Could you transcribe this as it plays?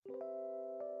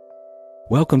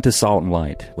Welcome to Salt and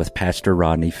Light with Pastor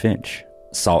Rodney Finch.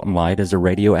 Salt and Light is a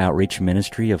radio outreach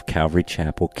ministry of Calvary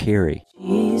Chapel, Cary.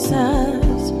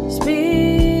 Jesus,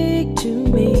 speak to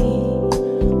me.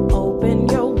 Open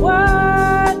your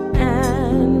word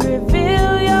and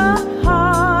reveal your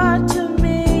heart to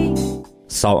me.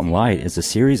 Salt and Light is a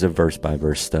series of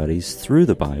verse-by-verse studies through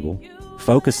the Bible,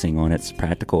 focusing on its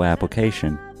practical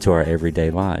application to our everyday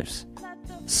lives.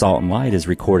 Salt and Light is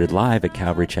recorded live at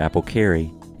Calvary Chapel, Cary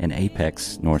in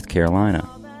Apex, North Carolina.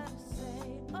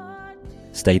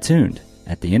 Stay tuned.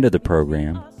 At the end of the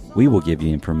program, we will give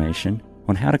you information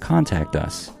on how to contact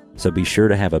us, so be sure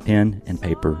to have a pen and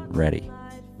paper ready.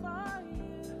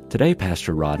 Today,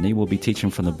 Pastor Rodney will be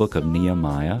teaching from the book of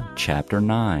Nehemiah, chapter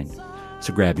 9.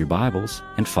 So grab your Bibles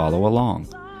and follow along.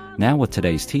 Now with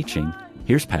today's teaching,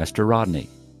 here's Pastor Rodney.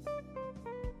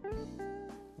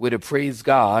 We're to praise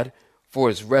God for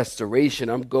his restoration.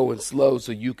 I'm going slow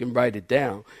so you can write it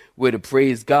down. We're to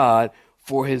praise God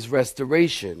for his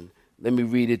restoration. Let me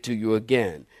read it to you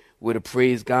again. We're to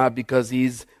praise God because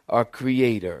he's our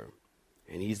creator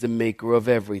and he's the maker of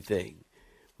everything.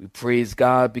 We praise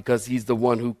God because he's the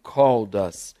one who called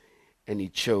us and he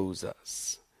chose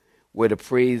us. We're to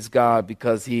praise God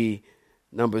because he,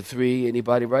 number 3,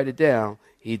 anybody write it down,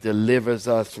 he delivers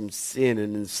us from sin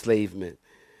and enslavement.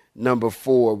 Number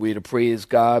 4, we're to praise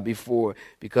God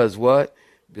because what?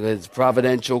 Because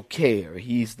providential care.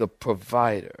 He's the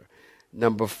provider.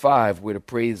 Number 5, we're to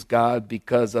praise God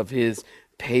because of his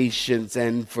patience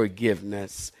and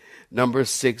forgiveness. Number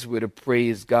 6, we're to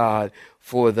praise God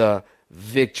for the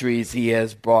victories he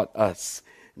has brought us.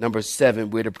 Number 7,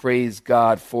 we're to praise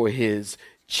God for his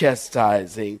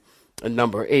chastising. And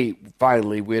number 8,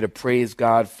 finally, we're to praise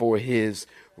God for his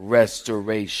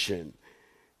restoration.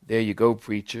 There you go,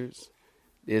 preachers.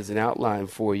 There's an outline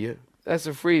for you. That's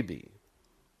a freebie.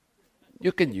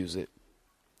 You can use it.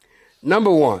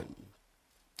 Number 1,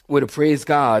 we're to praise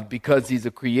God because he's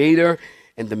the creator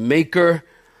and the maker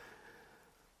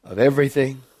of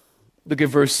everything. Look at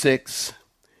verse 6.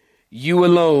 You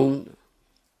alone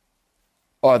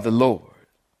are the Lord.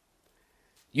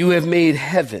 You have made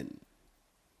heaven,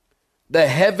 the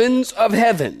heavens of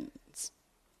heavens,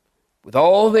 with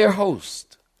all their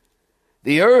host,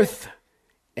 the earth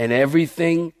and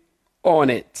everything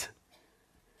on it,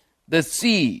 the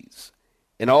seas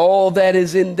and all that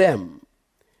is in them,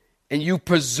 and you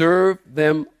preserve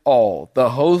them all.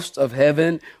 The host of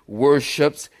heaven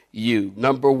worships you.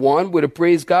 Number 1, we're to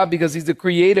praise God because he's the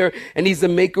creator and he's the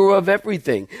maker of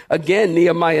everything. Again,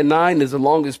 Nehemiah 9 is the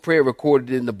longest prayer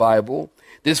recorded in the Bible.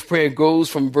 This prayer goes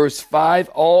from verse 5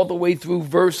 all the way through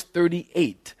verse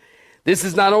 38. This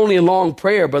is not only a long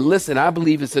prayer, but listen, I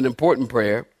believe it's an important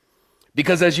prayer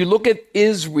because as you look at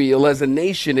Israel as a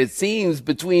nation, it seems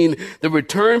between the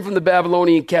return from the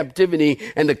Babylonian captivity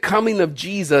and the coming of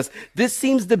Jesus, this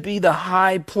seems to be the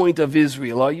high point of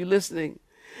Israel. Are you listening?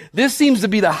 This seems to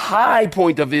be the high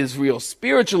point of Israel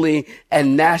spiritually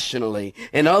and nationally.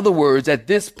 In other words, at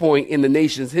this point in the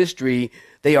nation's history,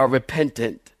 they are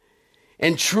repentant.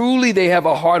 And truly they have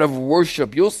a heart of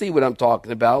worship. You'll see what I'm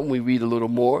talking about when we read a little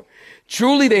more.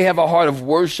 Truly they have a heart of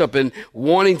worship and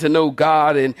wanting to know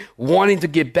God and wanting to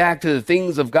get back to the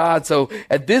things of God. So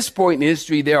at this point in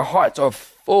history, their hearts are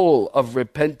full of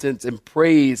repentance and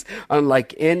praise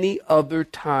unlike any other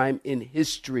time in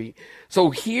history.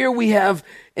 So here we have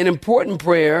an important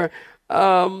prayer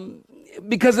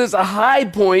because it's a high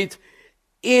point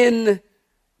in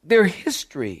their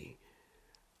history.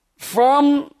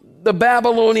 From the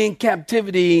Babylonian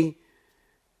captivity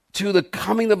to the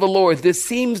coming of the Lord, this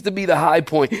seems to be the high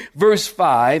point. Verse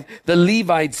 5, the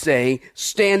Levites say,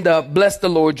 stand up, bless the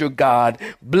Lord your God.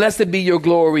 Blessed be your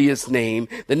glorious name.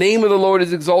 The name of the Lord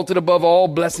is exalted above all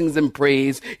blessings and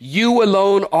praise. You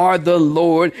alone are the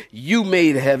Lord. You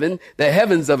made heaven, the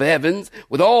heavens of heavens,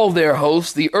 with all their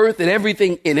hosts, the earth and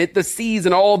everything in it, the seas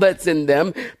and all that's in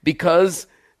them. Because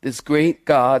this great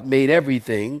God made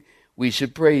everything, we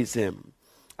should praise him.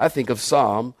 I think of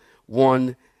Psalm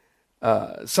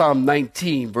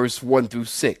 19, verse 1 through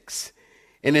 6.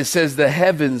 And it says, the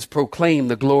heavens proclaim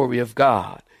the glory of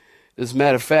God. As a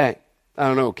matter of fact, I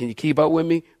don't know, can you keep up with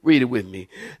me? Read it with me.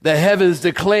 The heavens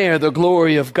declare the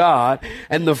glory of God,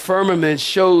 and the firmament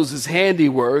shows his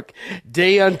handiwork.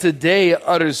 Day unto day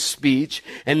utters speech,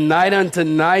 and night unto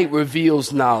night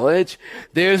reveals knowledge.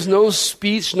 There's no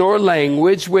speech nor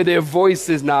language where their voice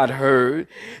is not heard.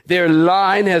 Their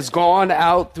line has gone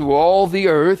out through all the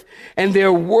earth, and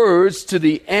their words to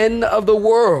the end of the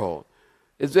world.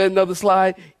 Is there another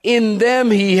slide? In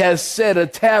them he has set a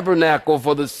tabernacle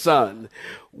for the sun,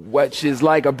 which is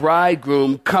like a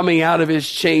bridegroom coming out of his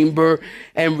chamber,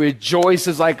 and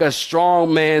rejoices like a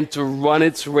strong man to run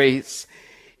its race.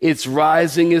 Its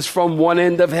rising is from one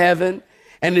end of heaven,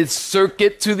 and its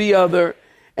circuit to the other,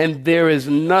 and there is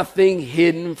nothing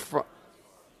hidden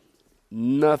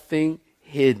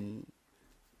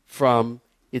from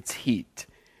its heat.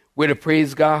 We're to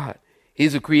praise God.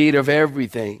 He's the creator of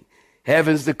everything.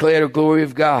 Heavens declare the glory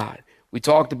of God. We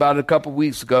talked about it a couple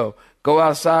weeks ago. Go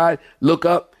outside, look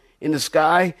up in the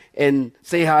sky, and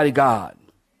say hi to God.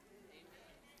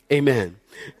 Amen.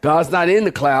 God's not in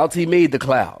the clouds. He made the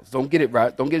clouds. Don't get it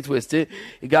right. Don't get it twisted.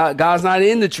 God's not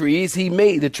in the trees. He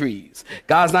made the trees.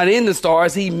 God's not in the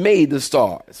stars. He made the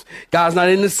stars. God's not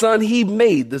in the sun. He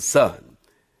made the sun.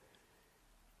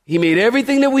 He made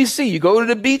everything that we see. You go to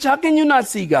the beach. How can you not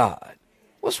see God?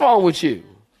 What's wrong with you?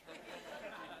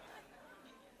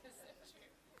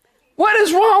 What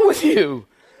is wrong with you?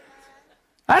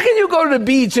 How can you go to the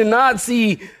beach and not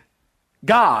see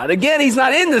God? Again, he's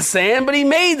not in the sand, but he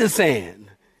made the sand.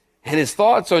 And his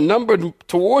thoughts are numbered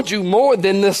towards you more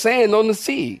than the sand on the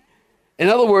sea. In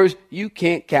other words, you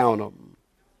can't count him.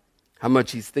 How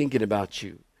much he's thinking about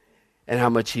you and how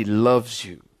much he loves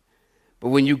you. But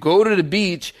when you go to the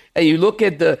beach and you look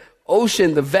at the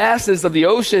ocean, the vastness of the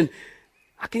ocean,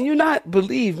 how can you not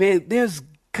believe, man, there's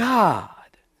God,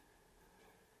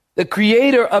 the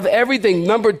creator of everything.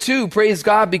 Number 2, praise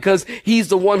God, because he's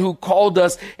the one who called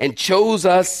us and chose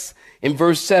us. In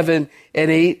verse 7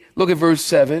 and 8, look at verse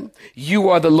 7. You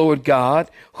are the Lord God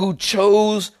who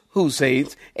chose, who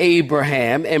saints,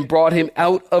 Abraham, and brought him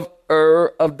out of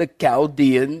Ur of the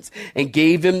Chaldeans and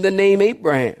gave him the name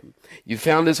Abraham. You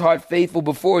found his heart faithful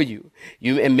before you,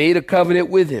 and made a covenant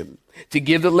with him to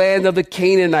give the land of the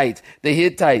Canaanites, the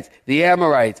Hittites, the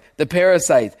Amorites, the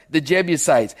Perizzites, the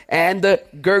Jebusites, and the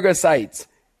Girgasites,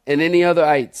 and any other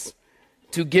ites,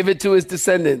 to give it to his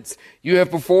descendants. You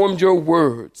have performed your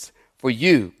words, for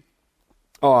you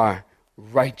are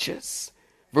righteous.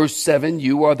 Verse 7,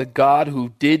 you are the God who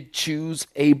did choose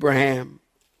Abraham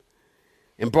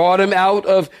and brought him out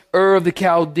of Ur of the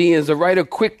Chaldeans. The writer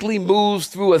quickly moves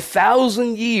through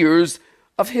 1,000 years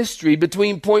of history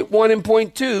between point 1 and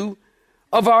point 2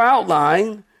 of our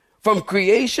outline, from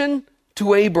creation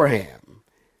to Abraham.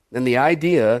 And the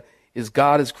idea is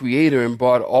God is creator and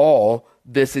brought all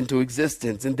this into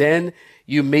existence. And then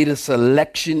you made a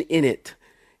selection in it.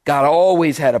 God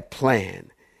always had a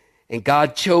plan, and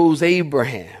God chose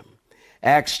Abraham.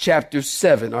 Acts chapter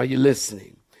 7, are you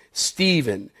listening?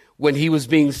 Stephen, when he was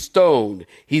being stoned,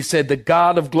 he said, the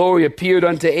God of glory appeared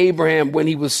unto Abraham when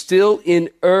he was still in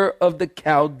Ur of the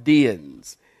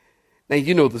Chaldeans. Now,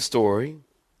 you know the story.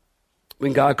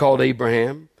 When God called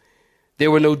Abraham, there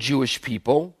were no Jewish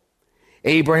people.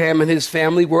 Abraham and his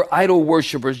family were idol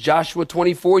worshipers. Joshua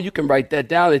 24, you can write that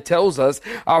down. It tells us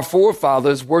our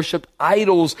forefathers worshiped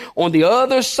idols on the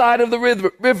other side of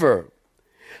the river.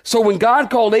 So when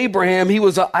God called Abraham, he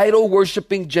was an idol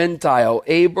worshiping Gentile.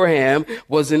 Abraham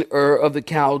was in Ur of the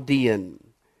Chaldean,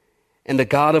 and the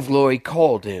God of glory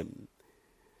called him.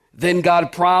 Then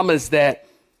God promised that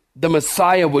the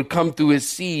Messiah would come through his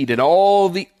seed and all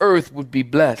the earth would be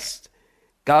blessed.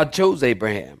 God chose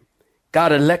Abraham.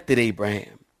 God elected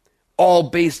Abraham, all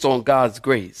based on God's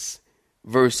grace.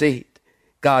 Verse 8,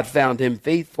 God found him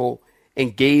faithful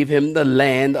and gave him the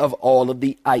land of all of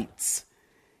the ites.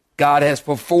 God has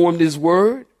performed his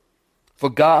word, for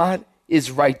God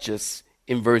is righteous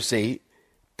in verse 8.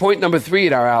 Point number 3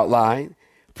 in our outline,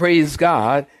 praise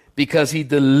God because he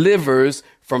delivers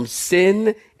from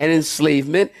sin and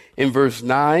enslavement in verse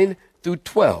 9 through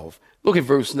 12. Look at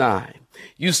verse 9.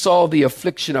 You saw the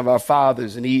affliction of our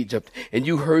fathers in Egypt, and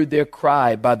you heard their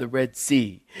cry by the Red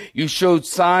Sea. You showed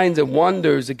signs and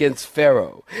wonders against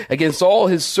Pharaoh, against all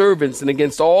his servants, and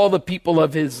against all the people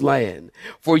of his land.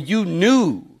 For you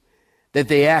knew that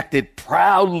they acted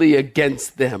proudly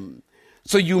against them.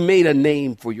 So you made a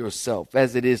name for yourself,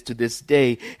 as it is to this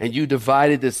day, and you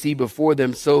divided the sea before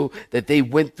them so that they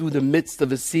went through the midst of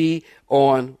the sea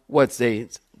on, what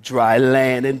saints? Dry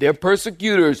land. And their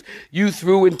persecutors you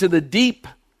threw into the deep,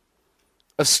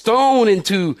 a stone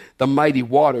into the mighty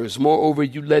waters. Moreover,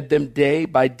 you led them day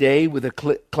by day with a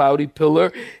cloudy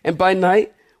pillar, and by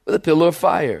night with a pillar of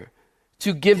fire,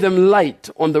 to give them light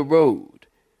on the road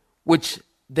which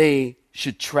they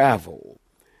should travel.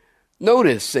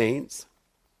 Notice, saints,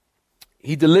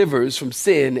 he delivers from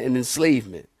sin and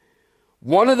enslavement.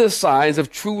 One of the signs of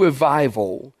true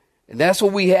revival, and that's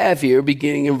what we have here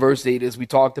beginning in verse 8 as we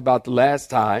talked about the last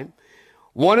time.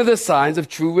 One of the signs of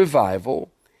true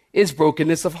revival is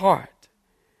brokenness of heart.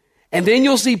 And then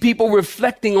you'll see people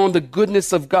reflecting on the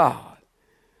goodness of God.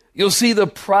 You'll see the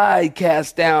pride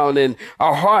cast down and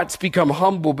our hearts become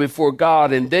humble before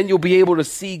God. And then you'll be able to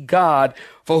see God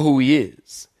for who he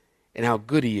is and how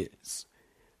good he is.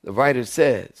 The writer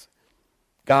says,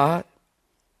 God,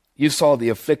 you saw the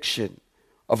affliction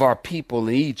of our people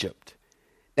in Egypt.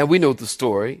 Now we know the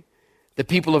story. The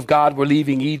people of God were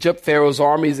leaving Egypt. Pharaoh's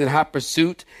army is in hot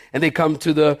pursuit, and they come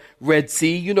to the Red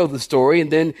Sea. You know the story. And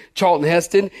then Charlton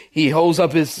Heston, he holds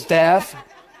up his staff.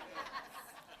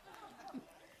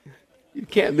 You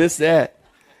can't miss that.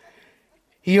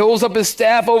 He holds up his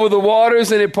staff over the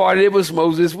waters and it parted. It was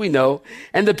Moses, we know.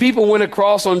 And the people went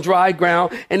across on dry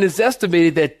ground, and it's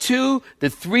estimated that 2 to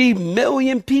 3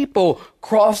 million people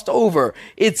crossed over.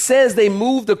 It says they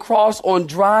moved across on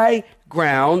dry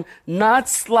ground, not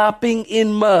slopping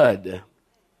in mud.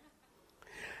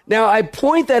 Now, I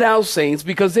point that out, saints,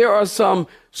 because there are some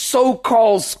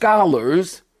so-called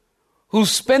scholars who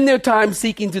spend their time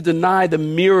seeking to deny the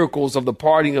miracles of the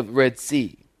parting of the Red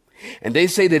Sea. And they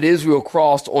say that Israel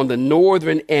crossed on the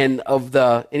northern end of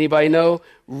the, anybody know,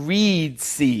 Reed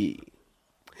Sea.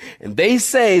 And they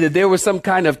say that there was some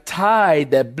kind of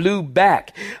tide that blew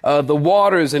back the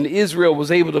waters, and Israel was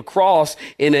able to cross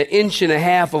in 1.5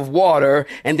 inches of water,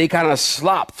 and they kind of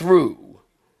slopped through.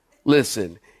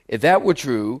 Listen, if that were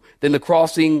true, then the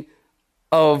crossing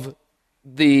of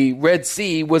the Red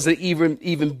Sea was an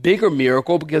even bigger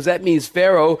miracle, because that means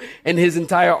Pharaoh and his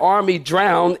entire army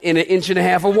drowned in 1.5 inches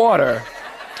of water.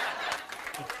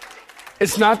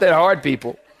 It's not that hard,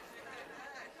 people.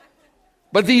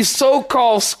 But these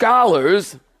so-called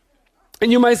scholars,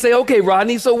 and you might say, okay,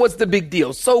 Rodney, so what's the big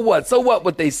deal? So what? So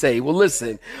what they say? Well,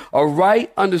 listen, a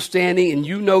right understanding, and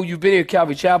you know you've been here at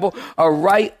Calvary Chapel, a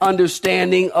right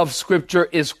understanding of Scripture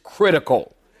is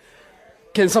critical.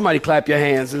 Can somebody clap your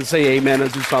hands and say amen or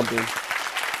do something?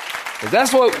 'Cause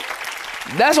that's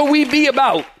what we be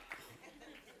about.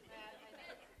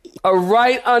 A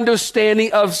right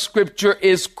understanding of Scripture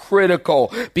is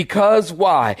critical. Because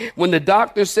why? When the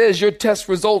doctor says your test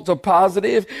results are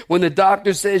positive, when the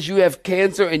doctor says you have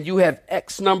cancer and you have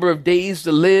X number of days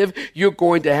to live, you're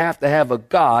going to have a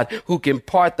God who can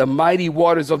part the mighty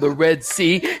waters of the Red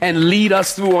Sea and lead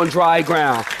us through on dry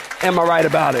ground. Am I right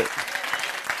about it?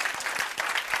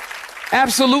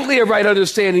 Absolutely, a right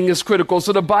understanding is critical.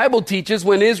 So the Bible teaches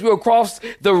when Israel crossed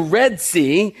the Red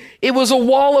Sea, it was a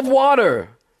wall of water.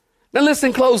 Now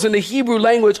listen close. In the Hebrew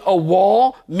language, a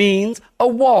wall means a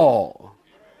wall.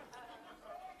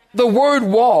 The word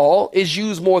wall is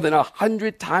used more than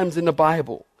 100 times in the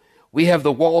Bible. We have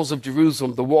the walls of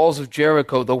Jerusalem, the walls of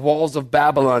Jericho, the walls of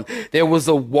Babylon. There was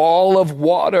a wall of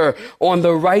water on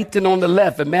the right and on the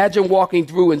left. Imagine walking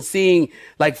through and seeing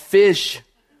like fish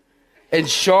and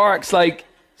sharks like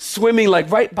swimming like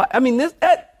right by. I mean,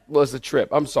 that was a trip.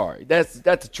 I'm sorry. That's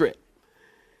a trip.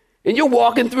 And you're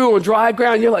walking through on dry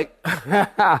ground. You're like,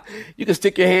 you can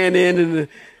stick your hand in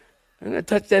and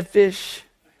touch that fish.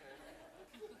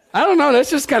 I don't know. That's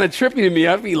just kind of trippy to me.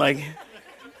 I'd be like,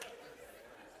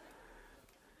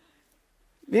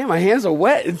 man, my hands are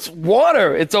wet. It's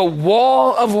water. It's a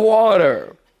wall of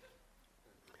water.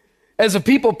 As the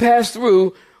people pass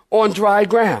through on dry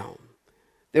ground,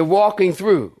 they're walking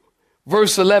through.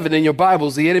 Verse 11 in your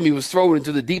Bibles, the enemy was thrown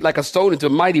into the deep like a stone into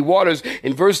mighty waters.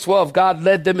 In verse 12, God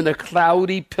led them in a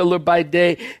cloudy pillar by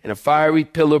day and a fiery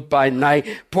pillar by night.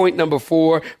 Point number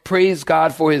 4, praise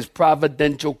God for his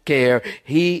providential care.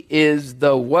 He is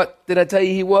the, what did I tell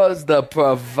you he was? The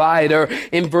provider.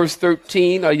 In verse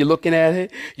 13, are you looking at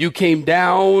it? You came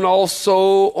down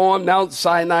also on Mount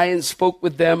Sinai and spoke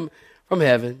with them from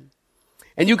heaven.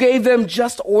 And you gave them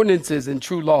just ordinances and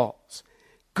true laws,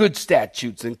 good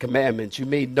statutes and commandments. You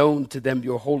made known to them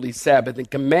your holy Sabbath and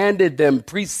commanded them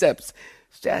precepts,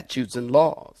 statutes, and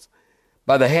laws.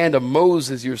 By the hand of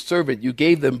Moses, your servant, you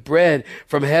gave them bread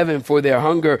from heaven for their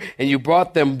hunger, and you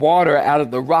brought them water out of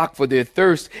the rock for their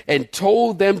thirst, and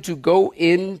told them to go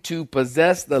in to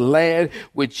possess the land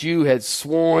which you had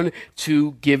sworn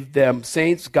to give them.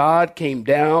 Saints, God came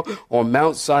down on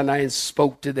Mount Sinai and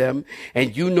spoke to them,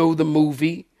 and you know the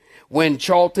movie. When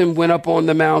Charlton went up on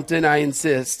the mountain, I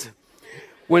insist.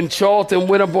 When Charlton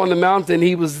went up on the mountain,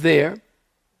 he was there.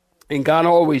 And God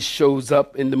always shows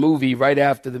up in the movie right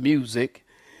after the music.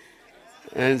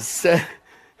 And Cecil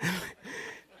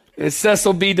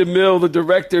B. DeMille, the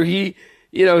director, he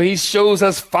shows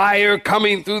us fire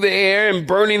coming through the air and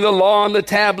burning the law on the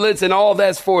tablets, and all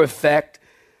that's for effect.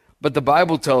 But the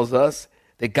Bible tells us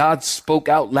that God spoke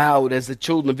out loud as the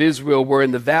children of Israel were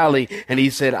in the valley. And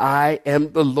he said, I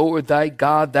am the Lord thy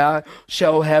God. Thou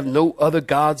shalt have no other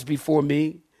gods before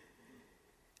me.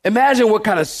 Imagine what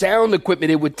kind of sound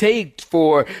equipment it would take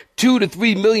for 2 to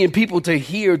 3 million people to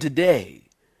hear today.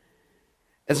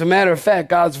 As a matter of fact,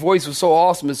 God's voice was so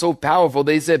awesome and so powerful,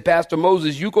 they said, Pastor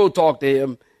Moses, you go talk to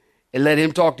him and let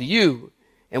him talk to you.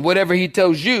 And whatever he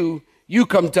tells you, you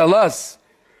come tell us.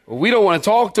 Well, we don't want to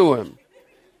talk to him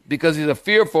because he's a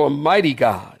fearful and mighty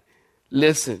God.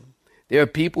 Listen, there are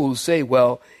people who say,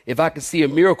 well, if I could see a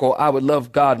miracle, I would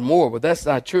love God more. But that's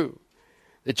not true.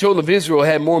 The children of Israel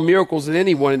had more miracles than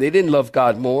anyone, and they didn't love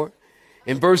God more.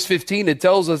 In verse 15, it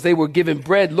tells us they were given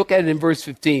bread. Look at it in verse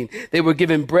 15. They were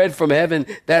given bread from heaven.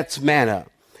 That's manna.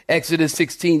 Exodus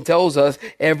 16 tells us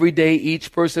every day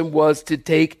each person was to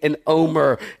take an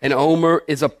omer. An omer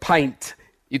is a pint.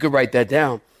 You could write that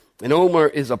down. An omer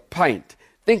is a pint.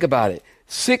 Think about it.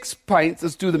 6 pints.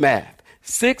 Let's do the math.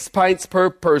 6 pints per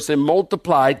person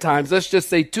multiplied times, let's just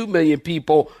say 2 million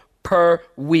people per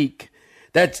week.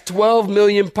 That's 12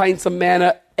 million pints of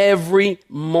manna every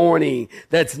morning.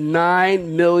 That's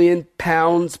 9 million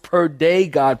pounds per day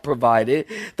God provided.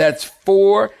 That's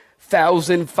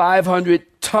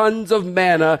 4,500 tons of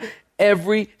manna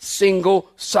every single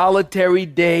solitary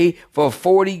day for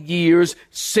 40 years,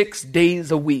 6 days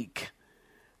a week.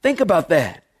 Think about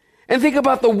that. And think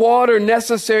about the water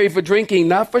necessary for drinking,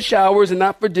 not for showers and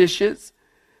not for dishes.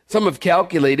 Some have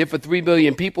calculated for 3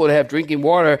 billion people to have drinking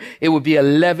water, it would be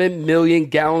 11 million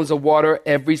gallons of water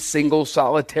every single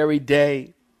solitary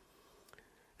day.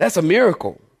 That's a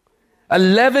miracle.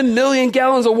 11 million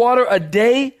gallons of water a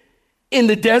day in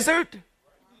the desert?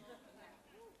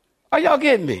 Are y'all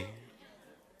getting me?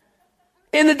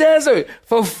 In the desert.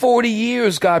 For 40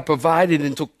 years, God provided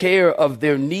and took care of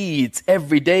their needs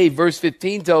every day. Verse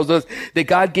 15 tells us that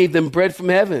God gave them bread from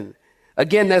heaven.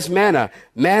 Again, that's manna.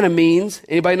 Manna means,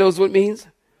 anybody knows what it means?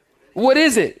 What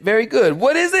is it? Very good.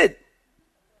 What is it?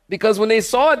 Because when they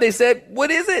saw it, they said, what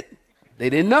is it? They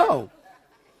didn't know.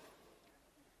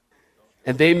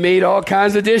 And they made all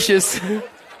kinds of dishes.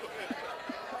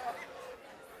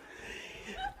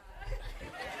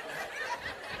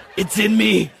 It's in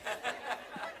me.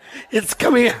 It's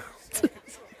coming out.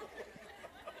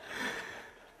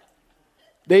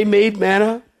 They made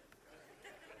manna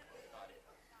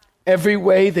every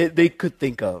way that they could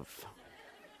think of.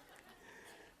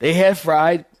 They had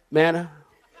fried manna,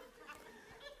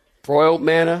 broiled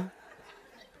manna,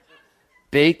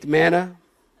 baked manna,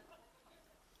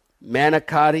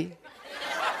 manicotti,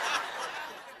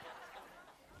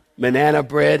 banana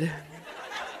bread,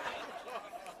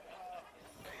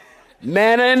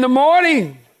 manna in the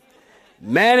morning,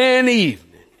 manna in the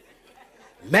evening,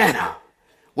 manna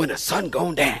when the sun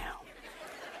gone down.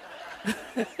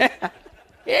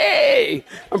 Hey,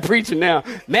 I'm preaching now.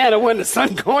 Manna when the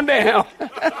sun going down.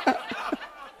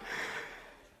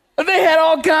 They had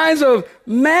all kinds of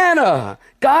manna.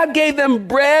 God gave them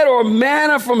bread or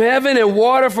manna from heaven and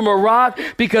water from a rock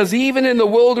because even in the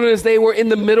wilderness, they were in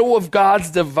the middle of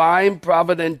God's divine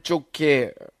providential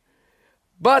care.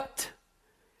 But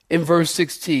in verse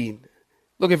 16,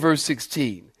 look at verse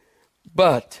 16.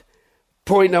 But,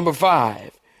 point number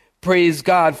 5. Praise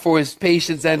God for his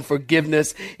patience and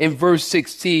forgiveness. In verse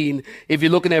 16, if you're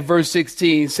looking at verse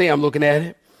 16, say I'm looking at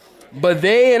it. But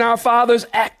they and our fathers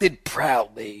acted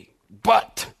proudly.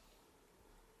 But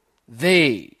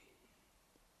they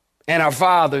and our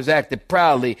fathers acted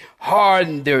proudly,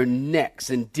 hardened their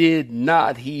necks, and did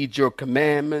not heed your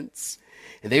commandments.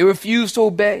 And they refused to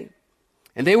obey.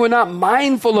 And they were not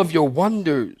mindful of your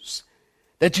wonders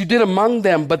that you did among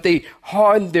them, but they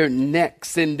hardened their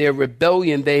necks in their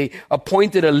rebellion. They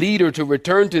appointed a leader to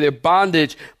return to their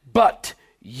bondage. But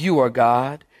you are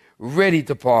God, ready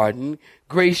to pardon,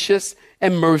 gracious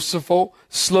and merciful,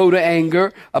 slow to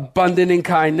anger, abundant in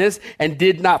kindness, and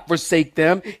did not forsake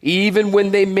them, even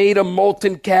when they made a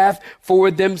molten calf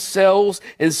for themselves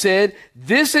and said,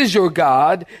 this is your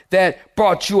God that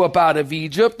brought you up out of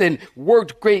Egypt and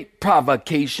worked great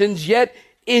provocations, yet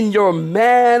in your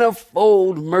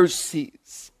manifold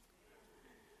mercies,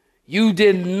 you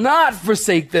did not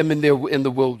forsake them in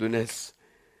the wilderness.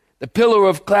 The pillar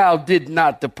of cloud did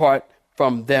not depart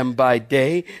from them by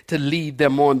day to lead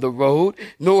them on the road,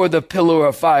 nor the pillar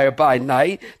of fire by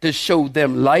night to show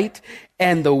them light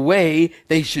and the way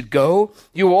they should go.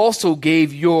 You also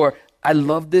gave your, I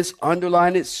love this,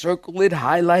 underline it, circle it,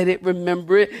 highlight it,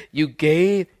 remember it. You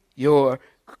gave your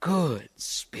good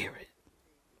spirit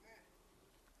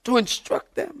to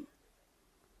instruct them,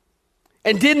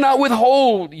 and did not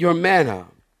withhold your manna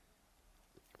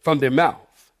from their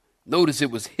mouth. Notice it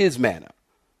was his manna.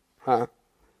 Huh?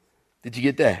 Did you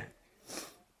get that?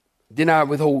 Did not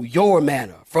withhold your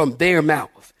manna from their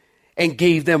mouth, and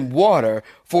gave them water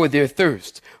for their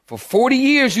thirst. For 40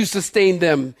 years you sustained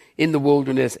them in the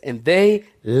wilderness, and they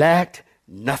lacked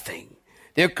nothing.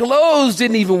 Their clothes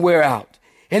didn't even wear out,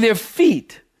 and their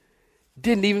feet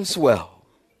didn't even swell.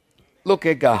 Look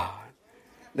at God.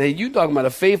 Now you talking about a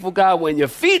faithful God when your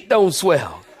feet don't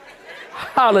swell.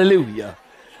 Hallelujah.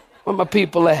 Where my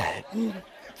people at?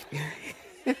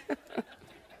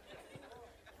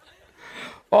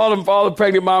 all the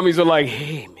pregnant mommies are like,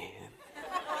 hey, man.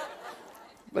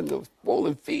 But those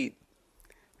swollen feet.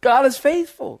 God is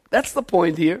faithful. That's the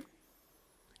point here.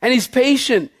 And he's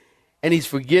patient and he's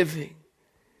forgiving.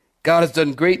 God has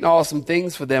done great and awesome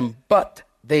things for them, but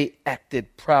they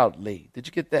acted proudly. Did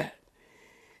you get that?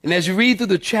 And as you read through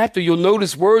the chapter, you'll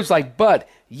notice words like but,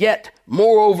 yet,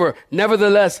 moreover,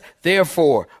 nevertheless,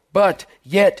 therefore. But,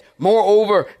 yet,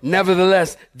 moreover,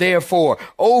 nevertheless, therefore.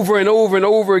 Over and over and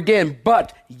over again.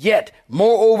 But, yet,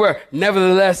 moreover,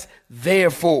 nevertheless,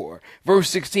 therefore. Verse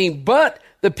 16, but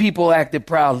the people acted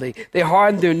proudly. They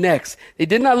hardened their necks. They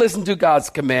did not listen to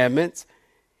God's commandments.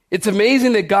 It's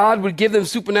amazing that God would give them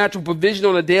supernatural provision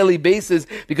on a daily basis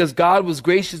because God was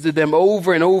gracious to them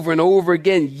over and over and over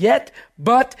again. Yet,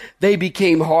 but they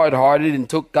became hard-hearted and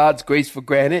took God's grace for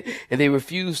granted, and they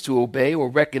refused to obey or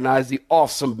recognize the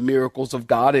awesome miracles of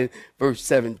God in verse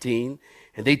 17.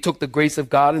 And they took the grace of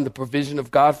God and the provision of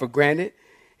God for granted.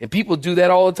 And people do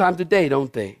that all the time today,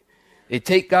 don't they? They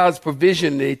take God's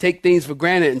provision and they take things for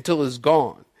granted until it's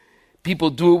gone. People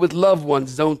do it with loved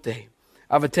ones, don't they?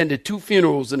 I've attended 2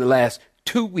 funerals in the last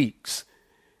 2 weeks.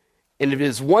 And if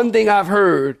there's one thing I've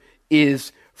heard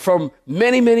is from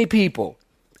many, many people,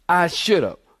 I should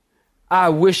have. I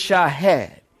wish I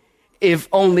had. If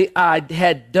only I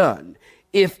had done.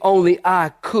 If only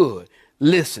I could.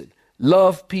 Listen,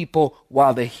 love people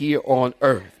while they're here on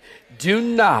earth. Do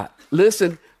not,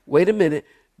 listen, wait a minute.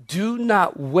 Do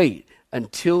not wait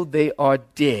until they are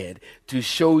dead to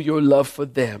show your love for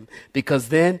them, because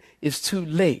then it's too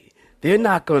late. They're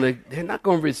not going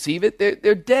to receive it.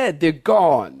 They're dead. They're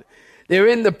gone. They're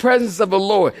in the presence of the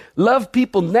Lord. Love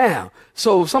people now.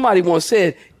 So somebody once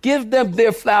said, give them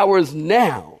their flowers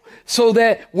now, so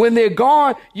that when they're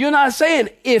gone, you're not saying,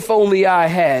 if only I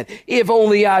had, if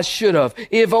only I should have,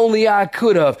 if only I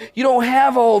could have. You don't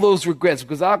have all those regrets,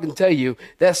 because I can tell you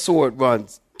that sword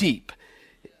runs deep.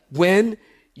 When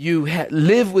you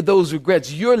live with those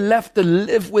regrets, you're left to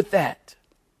live with that.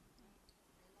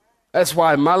 That's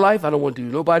why in my life, I don't want to do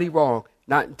nobody wrong.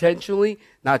 Not intentionally,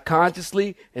 not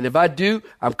consciously. And if I do,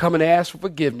 I'm coming to ask for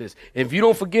forgiveness. And if you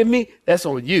don't forgive me, that's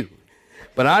on you.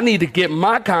 But I need to get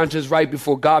my conscience right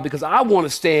before God, because I want to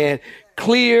stand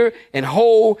clear and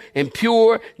whole and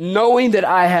pure, knowing that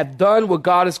I have done what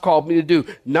God has called me to do.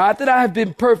 Not that I have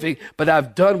been perfect, but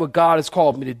I've done what God has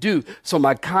called me to do. So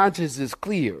my conscience is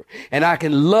clear, and I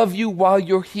can love you while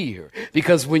you're here,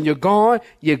 because when you're gone,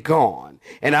 you're gone.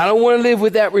 And I don't want to live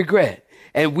with that regret.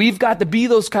 And we've got to be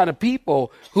those kind of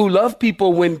people who love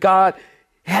people when God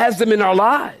has them in our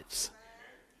lives,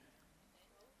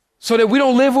 so that we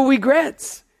don't live with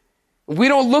regrets. We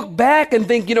don't look back and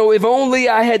think, if only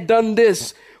I had done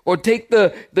this, or take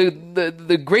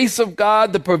the grace of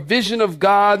God, the provision of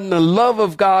God, and the love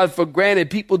of God for granted.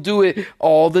 People do it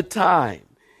all the time.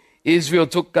 Israel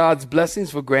took God's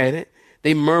blessings for granted.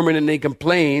 They murmured and they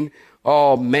complained.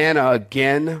 Oh, manna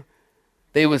again.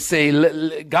 They would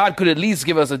say, God could at least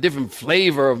give us a different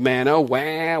flavor of manna.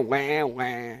 Wah, wah,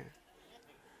 wah.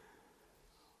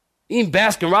 Even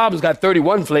Baskin-Robbins got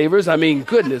 31 flavors. I mean,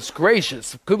 goodness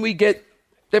gracious. Couldn't we get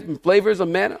different flavors of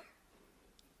manna?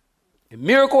 And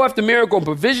miracle after miracle, and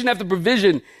provision after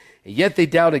provision, and yet they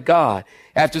doubted God.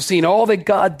 After seeing all that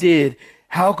God did,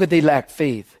 how could they lack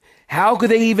faith? How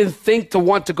could they even think to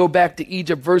want to go back to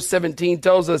Egypt? Verse 17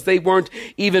 tells us they weren't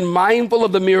even mindful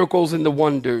of the miracles and the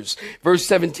wonders. Verse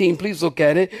 17, please look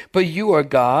at it. But you are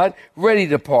God, ready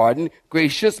to pardon,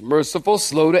 gracious, merciful,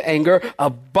 slow to anger,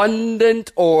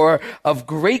 abundant, or of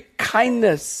great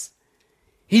kindness.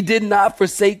 He did not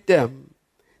forsake them.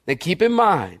 Now keep in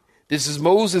mind, this is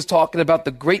Moses talking about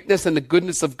the greatness and the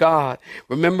goodness of God.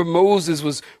 Remember, Moses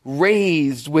was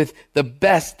raised with the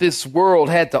best this world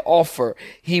had to offer.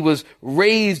 He was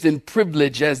raised in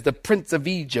privilege as the prince of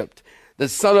Egypt, the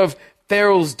son of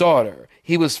Pharaoh's daughter.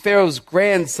 He was Pharaoh's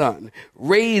grandson,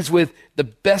 raised with the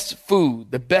best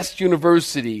food, the best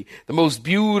university, the most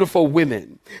beautiful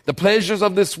women, the pleasures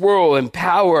of this world and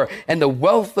power and the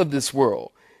wealth of this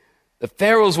world. The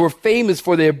pharaohs were famous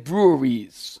for their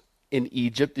breweries in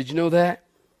Egypt. Did you know that?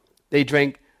 They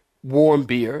drank warm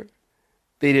beer.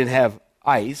 They didn't have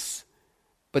ice,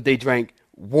 but they drank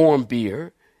warm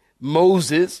beer.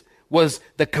 Moses was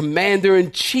the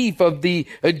commander-in-chief of the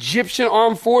Egyptian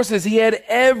armed forces. He had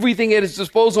everything at his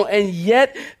disposal, and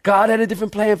yet God had a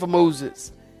different plan for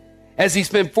Moses. As he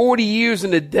spent 40 years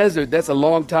in the desert, that's a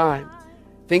long time.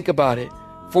 Think about it.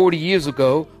 40 years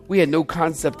ago, we had no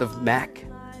concept of Mac.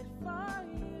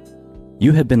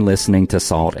 You have been listening to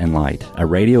Salt and Light, a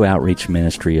radio outreach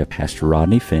ministry of Pastor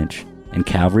Rodney Finch and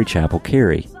Calvary Chapel,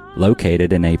 Cary,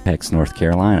 located in Apex, North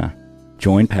Carolina.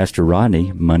 Join Pastor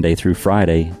Rodney Monday through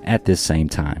Friday at this same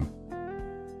time.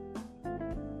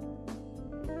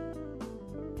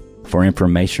 For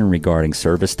information regarding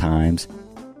service times,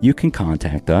 you can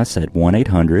contact us at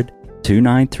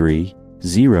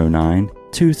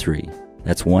 1-800-293-0923.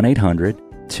 That's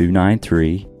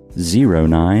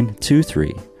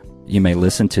 1-800-293-0923. You may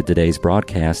listen to today's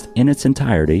broadcast in its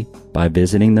entirety by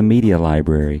visiting the media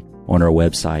library on our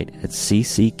website at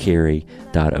cccary.org.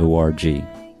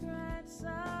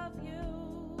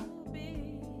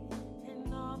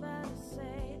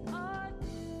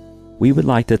 We would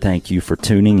like to thank you for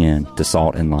tuning in to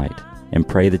Salt and Light and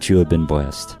pray that you have been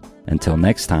blessed. Until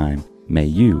next time, may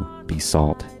you be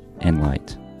salt and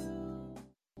light.